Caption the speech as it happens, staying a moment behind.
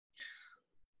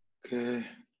Okay,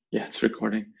 yeah, it's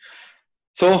recording.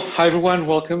 So, hi everyone,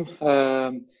 welcome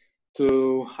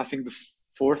to I think the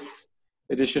fourth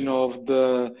edition of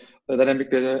the Dynamic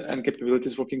Data and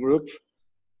Capabilities Working Group.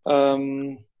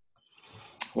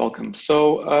 Welcome.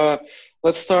 So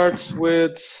let's start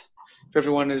with, if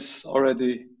everyone is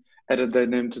already added their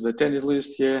name to the attendee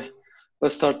list, yeah.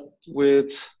 Let's start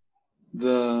with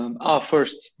the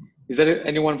first. Is there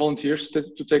anyone volunteers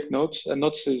to take notes? And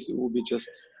notes will be just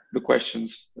the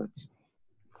questions that.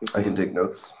 I can take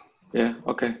notes. Yeah,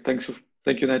 okay. Thank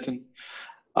you, Nathan.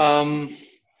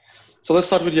 So let's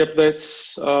start with the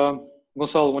updates.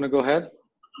 Gonzalo, want to go ahead?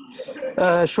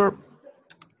 Sure.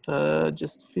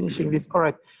 Just finishing this. All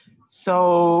right.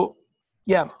 So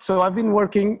yeah, so I've been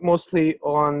working mostly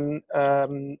on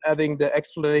adding the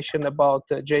explanation about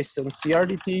JSON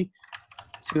CRDT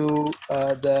to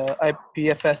the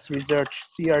IPFS research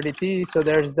CRDT. So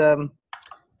there's the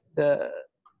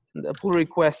pull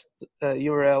request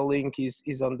URL link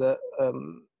is on the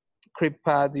script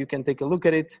pad. You can take a look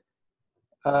at it.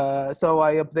 So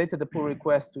I updated the pull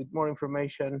request with more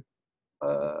information.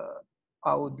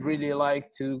 I would really like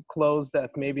to close that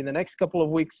maybe in the next couple of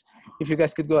weeks. If you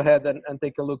guys could go ahead and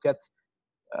take a look at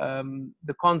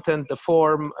the content, the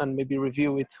form, and maybe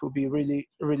review it, would be really,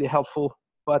 really helpful.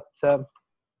 But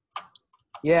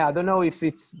yeah, I don't know if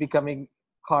it's becoming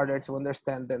harder to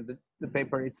understand than the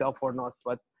paper itself or not.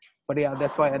 But yeah,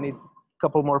 that's why I need a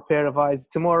couple more pair of eyes.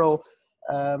 Tomorrow,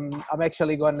 I'm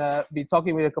actually gonna be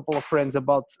talking with a couple of friends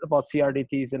about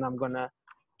CRDTs, and I'm gonna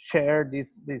share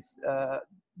this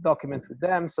document with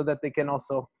them so that they can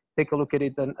also take a look at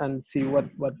it and see what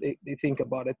they think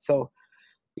about it. So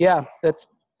yeah, that's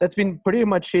been pretty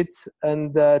much it.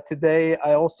 And today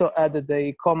I also added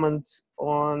a comment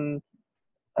on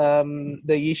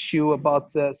the issue about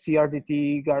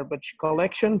CRDT garbage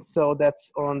collection. So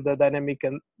that's on the dynamic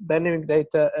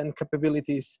data and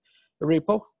capabilities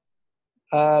repo.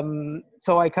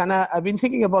 So I've been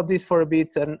thinking about this for a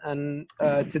bit, and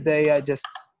today I just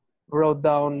wrote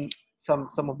down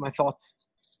some of my thoughts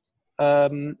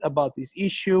about this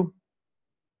issue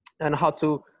and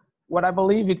what I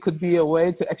believe it could be a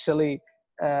way to actually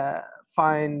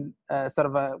find sort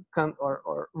of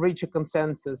or reach a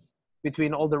consensus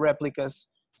between all the replicas,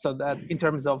 so that in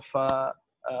terms of a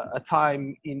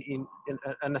time in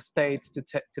a state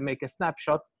to make a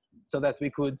snapshot, so that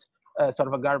we could sort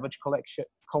of a garbage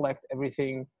collect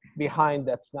everything behind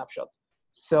that snapshot.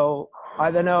 So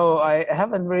I don't know, I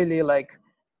haven't really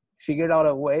figured out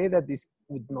a way that this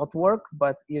would not work,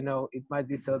 but it might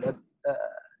be so that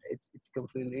it's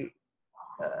completely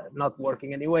not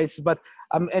working anyways. But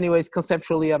anyways,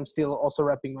 conceptually, I'm still also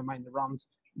wrapping my mind around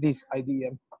this idea.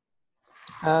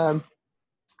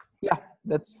 Yeah,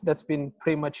 that's been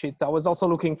pretty much it. I was also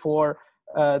looking for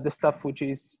the stuff which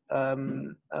is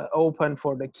open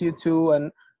for the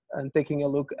Q2 and taking a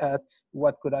look at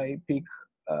what could I pick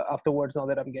afterwards, now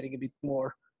that I'm getting a bit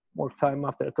more time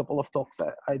after a couple of talks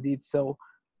I did. So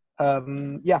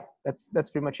yeah, that's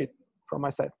pretty much it from my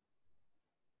side.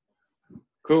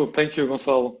 Cool, thank you,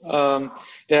 Gonzalo.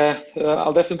 Yeah,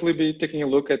 I'll definitely be taking a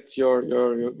look at your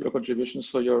contributions.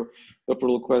 So your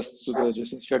pull request to the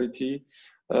JSON CRDT.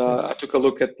 I took a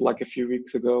look at a few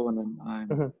weeks ago, and then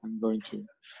I'm going to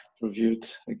review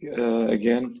it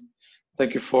again.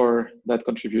 Thank you for that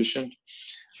contribution.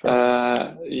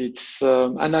 Sure. It's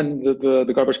and then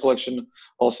the garbage collection,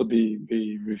 also be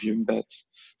reviewing that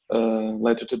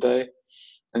later today,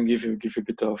 and give you a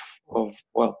bit of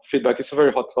feedback. It's a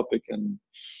very hot topic, and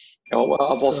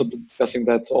I've also been discussing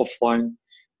that offline,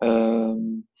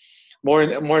 more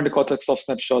in the context of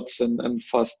snapshots and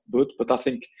fast boot. But I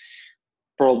think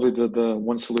probably the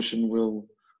one solution will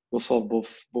solve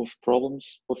both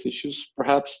problems, both issues,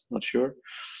 perhaps, not sure.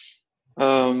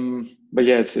 But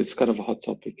yeah, it's kind of a hot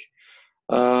topic.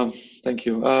 Thank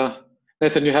you.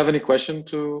 Nathan, you have any question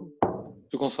to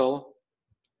Gonzalo?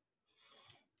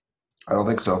 I don't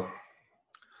think so.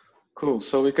 Cool.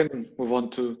 So we can move on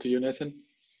to you, Nathan.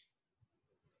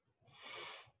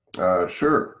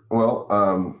 Sure. Well,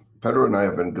 Pedro and I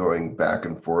have been going back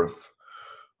and forth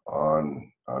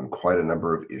on quite a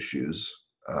number of issues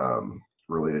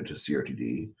related to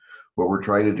CRTD. What we're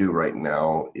trying to do right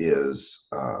now is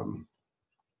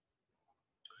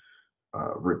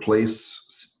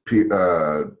replace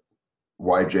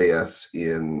YJS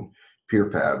in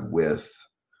PeerPad with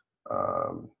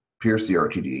Peer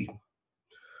CRTD.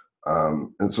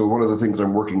 And so one of the things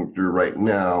I'm working through right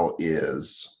now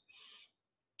is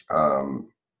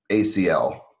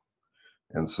ACL.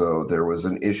 And so there was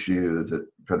an issue that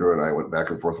Pedro and I went back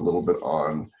and forth a little bit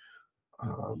on,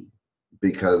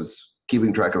 because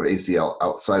keeping track of ACL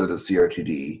outside of the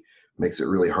CRTD makes it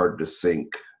really hard to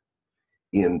sync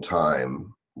in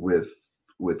time with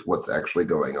what's actually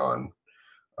going on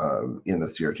in the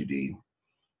CRTD.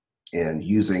 And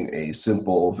using a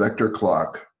simple vector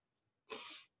clock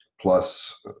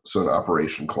plus, so an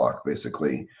operation clock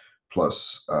basically,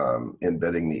 plus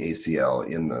embedding the ACL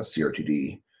in the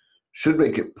CRTD should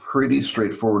make it pretty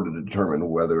straightforward to determine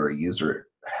whether a user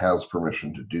has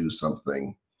permission to do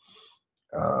something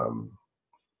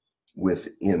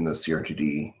within the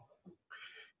CRTD,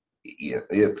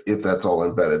 if that's all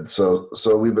embedded. So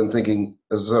we've been thinking,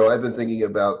 so I've been thinking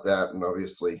about that, and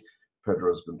obviously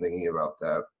Pedro's been thinking about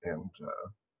that, and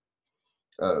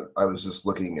I was just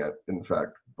looking at, in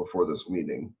fact, before this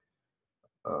meeting,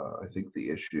 I think the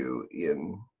issue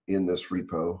in this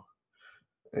repo,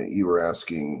 you were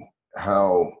asking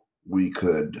how we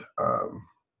could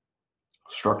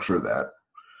structure that.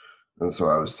 And so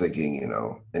I was thinking, you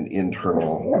know, an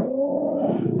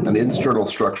internal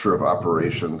structure of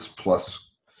operations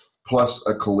plus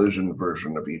a collision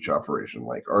version of each operation.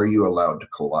 Like, are you allowed to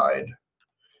collide?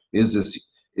 Is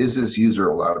this user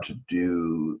allowed to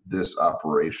do this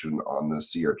operation on the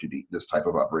CRTD, this type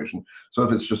of operation? So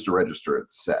if it's just a register,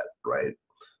 it's set, right?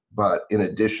 But in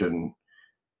addition,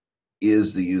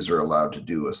 is the user allowed to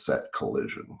do a set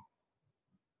collision?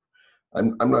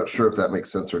 I'm not sure if that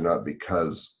makes sense or not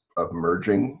because of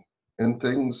merging and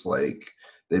things. Like,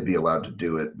 they'd be allowed to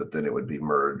do it, but then it would be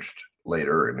merged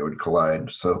later and it would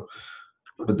collide. So,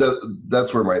 but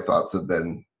that's where my thoughts have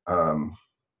been.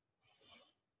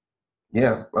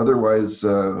 Yeah, otherwise,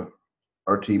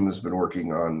 our team has been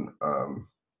working on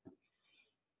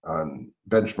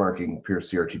benchmarking pure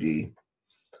CRTD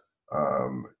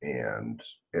and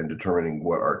determining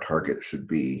what our target should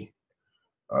be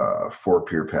for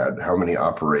PeerPad, how many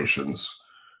operations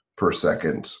per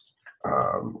second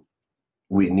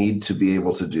we need to be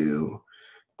able to do,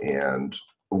 and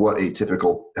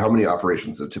how many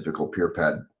operations a typical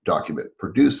PeerPad document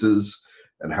produces,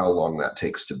 and how long that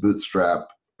takes to bootstrap,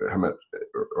 how much,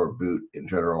 or boot in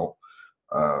general,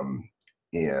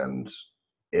 and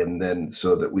then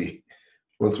so that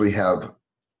once we have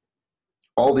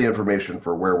all the information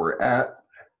for where we're at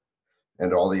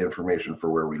and all the information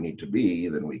for where we need to be,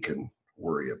 then we can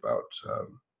worry about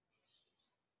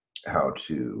how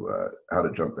to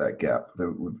jump that gap.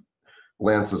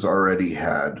 Lance has already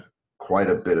had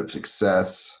quite a bit of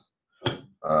success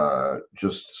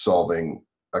just solving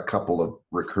a couple of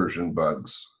recursion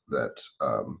bugs that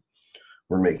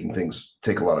were making things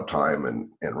take a lot of time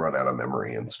and run out of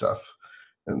memory and stuff.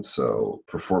 And so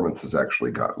performance has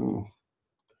actually gotten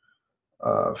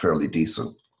fairly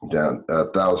decent, down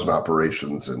 1,000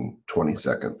 operations in 20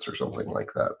 seconds or something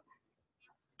like that.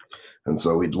 And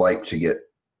so we'd like to get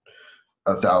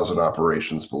 1,000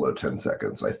 operations below 10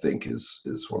 seconds, I think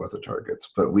is one of the targets.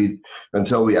 But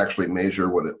until we actually measure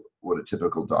what a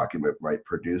typical document might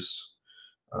produce,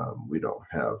 we don't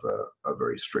have a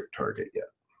very strict target yet.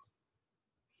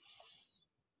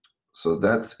 So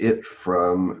that's it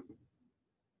from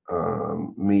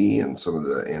me and some of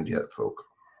the Andiet folk.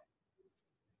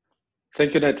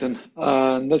 Thank you, Nathan.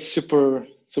 That's super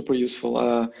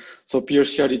useful. So pure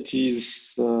CRDT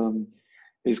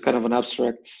is kind of an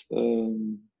abstract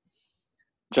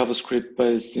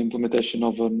JavaScript-based implementation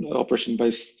of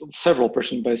several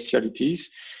operation-based CRDTs.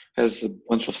 Has a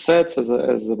bunch of sets, has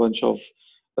a bunch of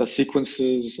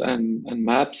sequences and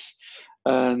maps.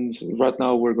 And right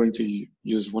now we're going to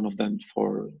use one of them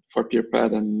for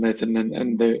PeerPad, and Nathan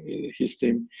and his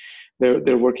team,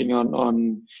 they're working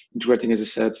on integrating, as I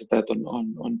said, that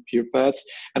on PeerPad.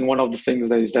 And one of the things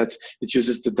is that it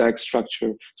uses the DAG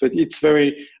structure, so it's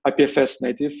very IPFS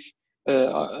native.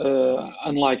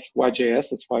 Unlike YJS,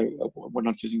 that's why we're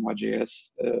not using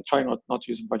YJS. Try not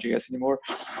using YJS anymore.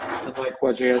 Unlike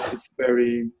YJS, it's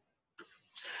very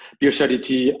pure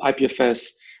CRDT.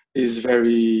 IPFS is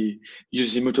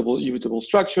uses immutable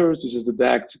structures, uses the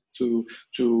DAG to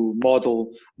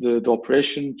model the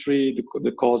operation tree,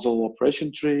 the causal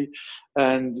operation tree,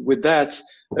 and with that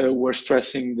we're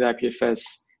stressing the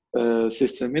IPFS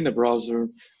system in a browser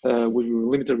with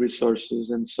limited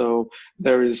resources, and so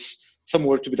there is some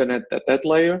work to be done at that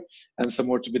layer and some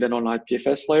work to be done on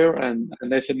IPFS layer, and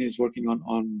Nathan is working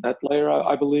on that layer,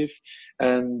 I believe,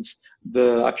 and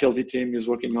the IPLD team is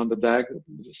working on the DAG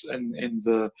and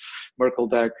the Merkle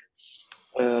DAG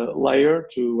layer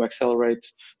to accelerate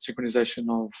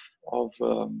synchronization of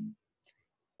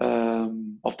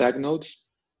DAG nodes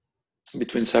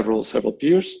between several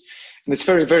peers, and it's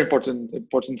very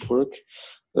important work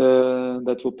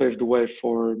that will pave the way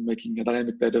for making a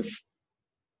dynamic data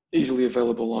easily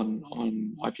available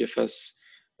on IPFS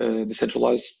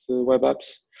decentralized web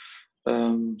apps.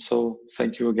 So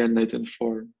thank you again, Nathan,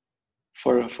 for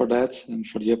that and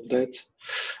for the update.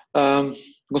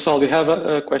 Gonçalo, do you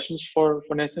have questions for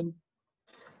Nathan?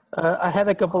 I had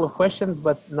a couple of questions,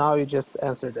 but now you just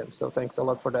answered them. So thanks a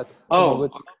lot for that. Oh,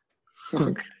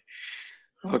 okay.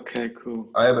 Okay, cool.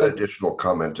 I have an additional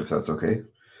comment, if that's okay.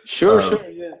 Sure,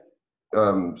 yeah.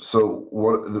 So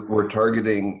we're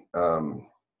targeting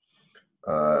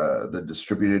the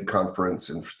distributed conference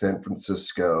in San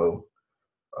Francisco.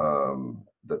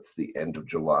 That's the end of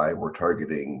July. We're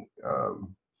targeting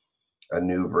a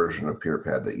new version of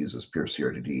PeerPad that uses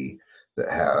PeerCRTD that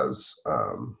has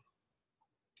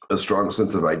a strong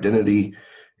sense of identity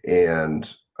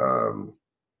and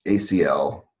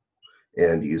ACL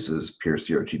and uses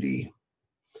PeerCRTD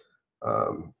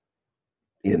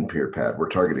in PeerPad. We're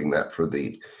targeting that for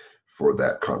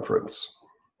that conference.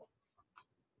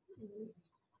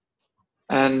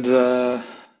 And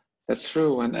that's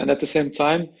true. And at the same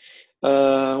time,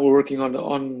 we're working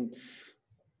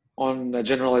on a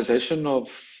generalization of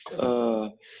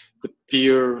the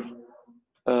peer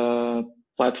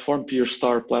platform,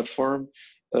 PeerStar platform,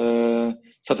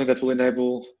 something that will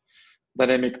enable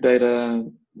dynamic data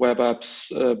web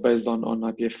apps based on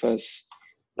IPFS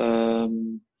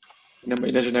in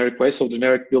a generic way. So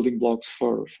generic building blocks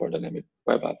for dynamic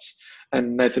web apps.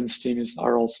 And Nathan's team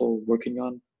are also working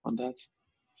on that.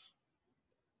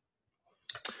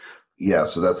 Yeah,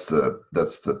 so that's the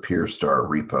PeerStar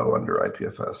repo under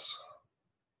IPFS.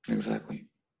 Exactly.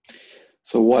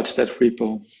 So watch that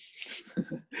repo.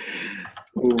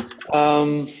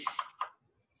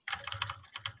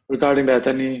 Regarding that,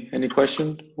 any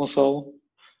question, Gonçalo?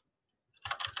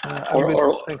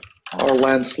 Or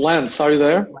Lance? Lance, are you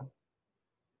there?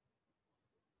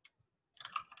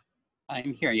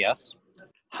 I'm here. Yes.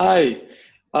 Hi.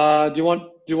 Do you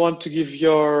want to give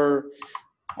your?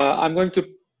 I'm going to.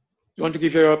 You want to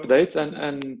give your update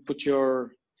and put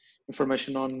your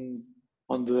information on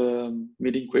the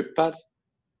meeting script pad?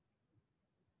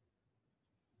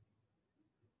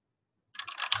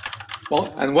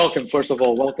 Well, and welcome, first of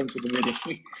all, welcome to the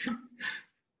meeting.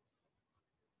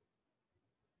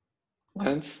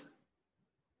 Lance?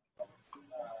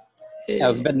 Yeah, it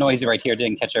was a bit noisy right here.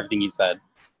 Didn't catch everything you said.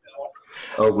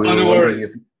 Oh, we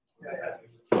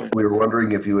were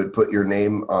wondering if you would put your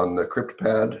name on the crypt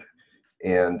pad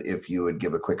and if you would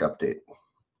give a quick update.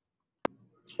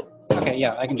 Okay,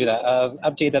 yeah, I can do that.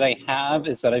 Update that I have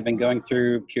is that I've been going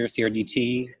through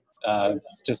PeerCRDT,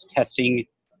 just testing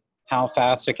how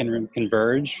fast it can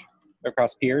converge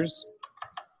across peers.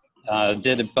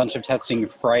 Did a bunch of testing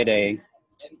Friday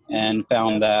and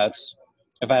found that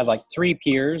if I had like 3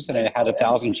 peers and I had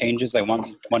 1,000 changes I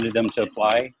wanted them to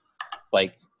apply,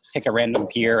 like pick a random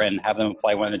peer and have them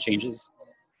apply one of the changes,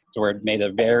 so where it made a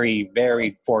very,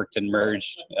 very forked and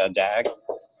merged DAG.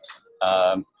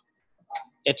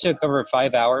 It took over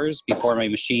 5 hours before my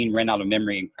machine ran out of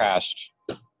memory and crashed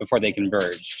before they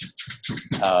converged.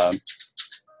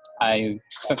 I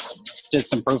did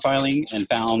some profiling and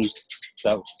found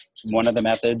that one of the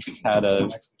methods had a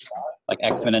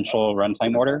exponential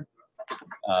runtime order.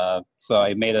 So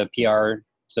I made a PR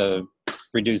to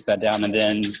reduce that down, and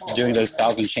then doing those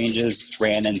 1,000 changes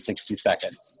ran in 60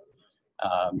 seconds.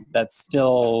 That's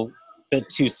still a bit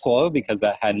too slow because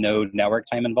that had no network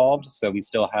time involved. So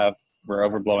we're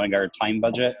overblowing our time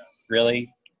budget, really.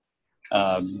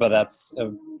 But that's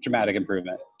a dramatic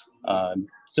improvement.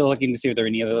 Still looking to see if there are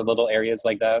any other little areas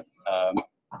like that.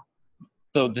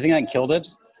 So the thing that killed it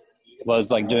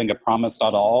was like doing a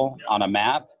promise.all on a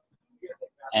map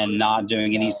and not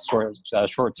doing any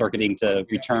short circuiting to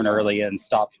return early and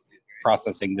stop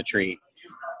processing the tree.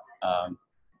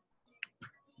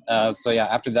 So yeah,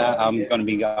 after that, I'm going to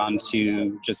be on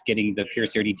to just getting the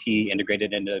PeerCRDT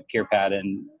integrated into PeerPad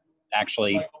and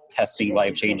actually testing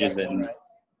live changes and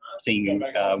seeing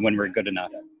when we're good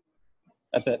enough.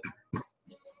 That's it.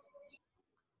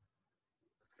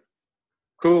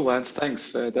 Cool, Lance.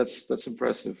 Thanks. That's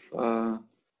impressive.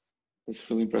 That's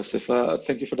really impressive.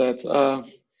 Thank you for that.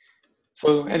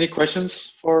 So, any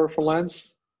questions for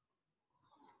Lance?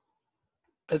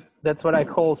 That's what I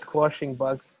call squashing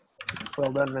bugs.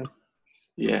 Well done, man.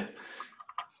 Yeah,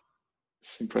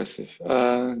 it's impressive.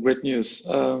 Great news.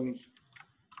 All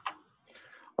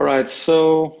right.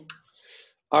 So,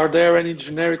 are there any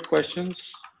generic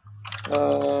questions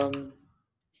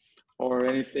or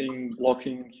anything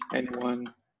blocking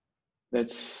anyone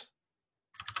that's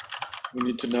we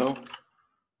need to know?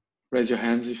 Raise your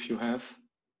hands if you have.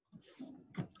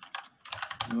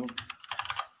 No.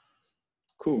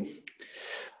 Cool.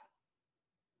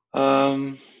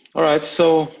 All right.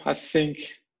 So I think.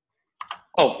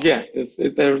 Oh yeah,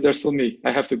 they're still me.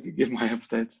 I have to give my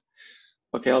updates.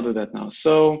 Okay, I'll do that now.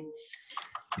 So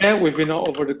yeah, we've been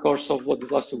over the course of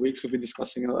these last 2 weeks, we've been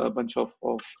discussing a bunch of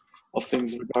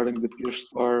things regarding the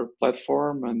PureStar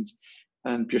platform and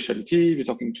PureShadT. We're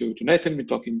talking to Nathan, we're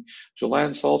talking to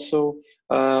Lance also.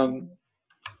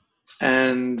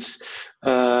 And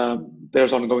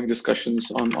there's ongoing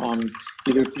discussions on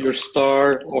either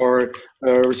PureStar or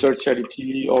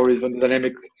ResearchShadT or even the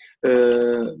dynamic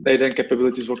data and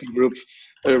capabilities working group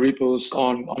repos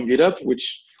on GitHub, which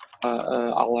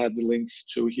I'll add the links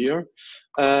to here.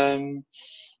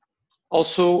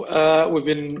 Also, we've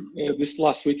been this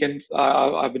last weekend.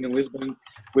 I've been in Lisbon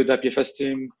with the IPFS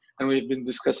team, and we've been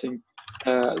discussing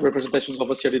representations of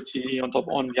a CRDT on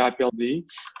the IPLD.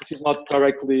 This is not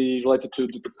directly related to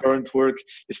the current work.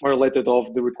 It's more related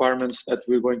of the requirements that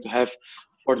we're going to have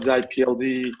for the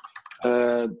IPLD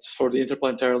for the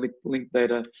interplanetary linked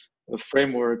data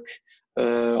framework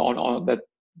on that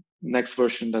next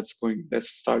version that's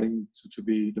starting to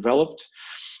be developed.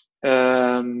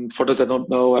 For those that don't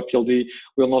know, IPLD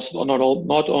will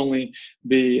not only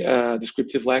be a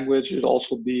descriptive language, it'll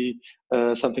also be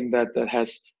something that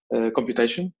has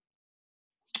computation.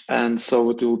 And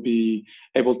so it will be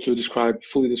able to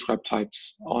fully describe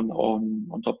types on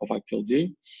top of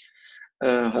IPLD.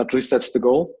 At least that's the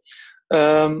goal.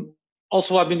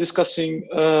 Also, I've been discussing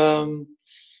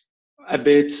a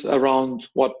bit around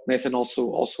what Nathan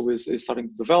also is starting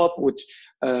to develop, which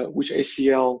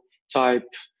ACL type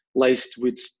laced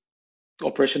with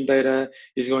operation data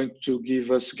is going to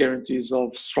give us guarantees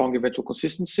of strong eventual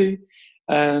consistency.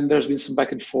 And there's been some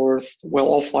back and forth, well,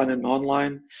 offline and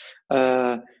online,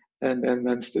 and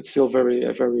it's still a very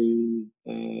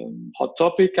hot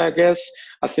topic, I guess.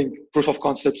 I think proof of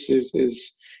concepts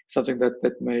is something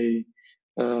that may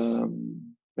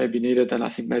be needed, and I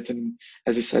think Nathan,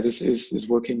 as he said, is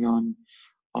working on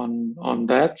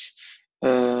that.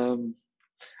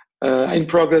 In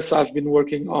progress, I've been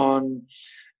working on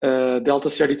Delta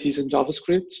CRDTs in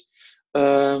JavaScript.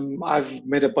 I've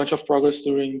made a bunch of progress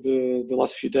during the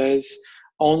last few days.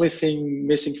 Only thing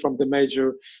missing from the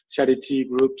major CRDT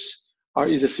groups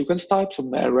is a sequence type,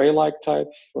 some array-like type,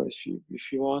 for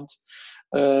if you want,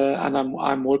 and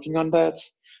I'm working on that.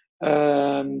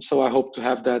 So I hope to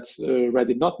have that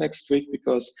ready, not next week,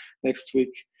 because next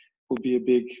week will be a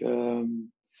big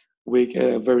week,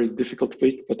 a very difficult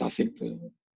week, but I think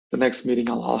the next meeting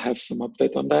I'll have some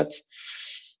update on that.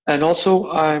 And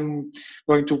also I'm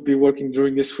going to be working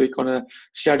during this week on a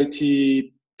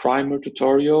CRDT primer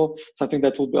tutorial, something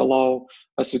that will allow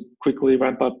us to quickly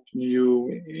ramp up new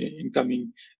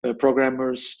incoming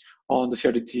programmers on the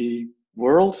CRDT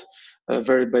world.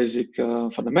 Very basic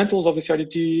fundamentals of the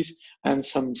CRDTs and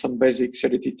some basic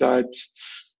CRDT types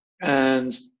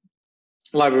and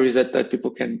libraries that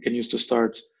people can use to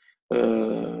start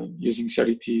using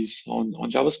CRDTs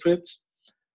on JavaScript.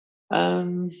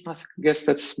 And I guess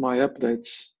that's my update.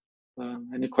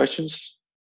 Any questions,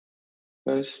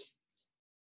 guys?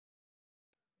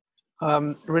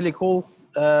 Really cool.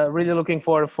 Really looking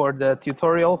forward for the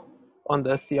tutorial on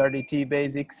the CRDT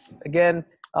basics. Again,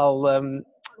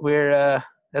 we're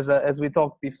as we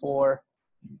talked before,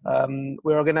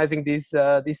 we're organizing this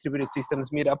distributed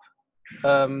systems meetup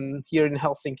here in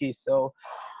Helsinki. So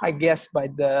I guess by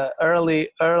the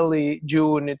early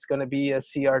June, it's going to be a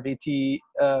CRDT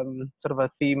sort of a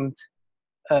themed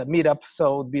meetup.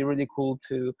 So it'd be really cool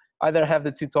to either have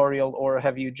the tutorial or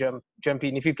have you jump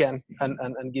in if you can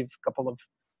and give a couple of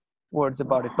words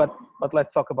about it. But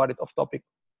let's talk about it off topic.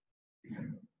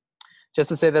 Just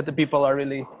to say that the people are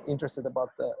really interested about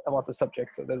the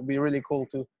subject, so that would be really cool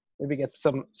to maybe get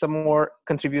some more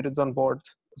contributors on board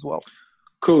as well.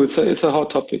 Cool. It's a hot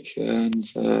topic, and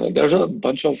there's a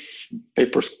bunch of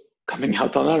papers coming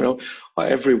out on. I don't know.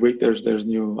 Every week there's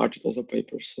new articles or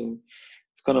papers, so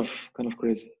it's kind of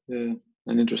crazy, and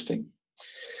interesting.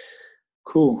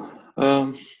 Cool.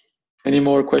 Any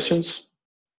more questions?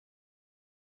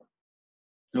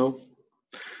 No.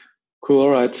 Cool.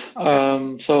 All right.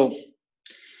 So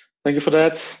thank you for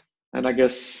that, and I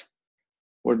guess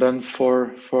we're done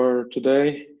for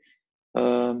today.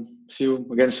 See you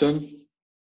again soon.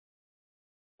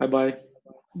 Bye-bye.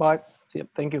 Bye. See you.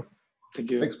 Thank you.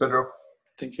 Thank you. Thanks, Pedro.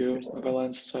 Thank you. Bye-bye,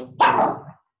 Lance. Ciao.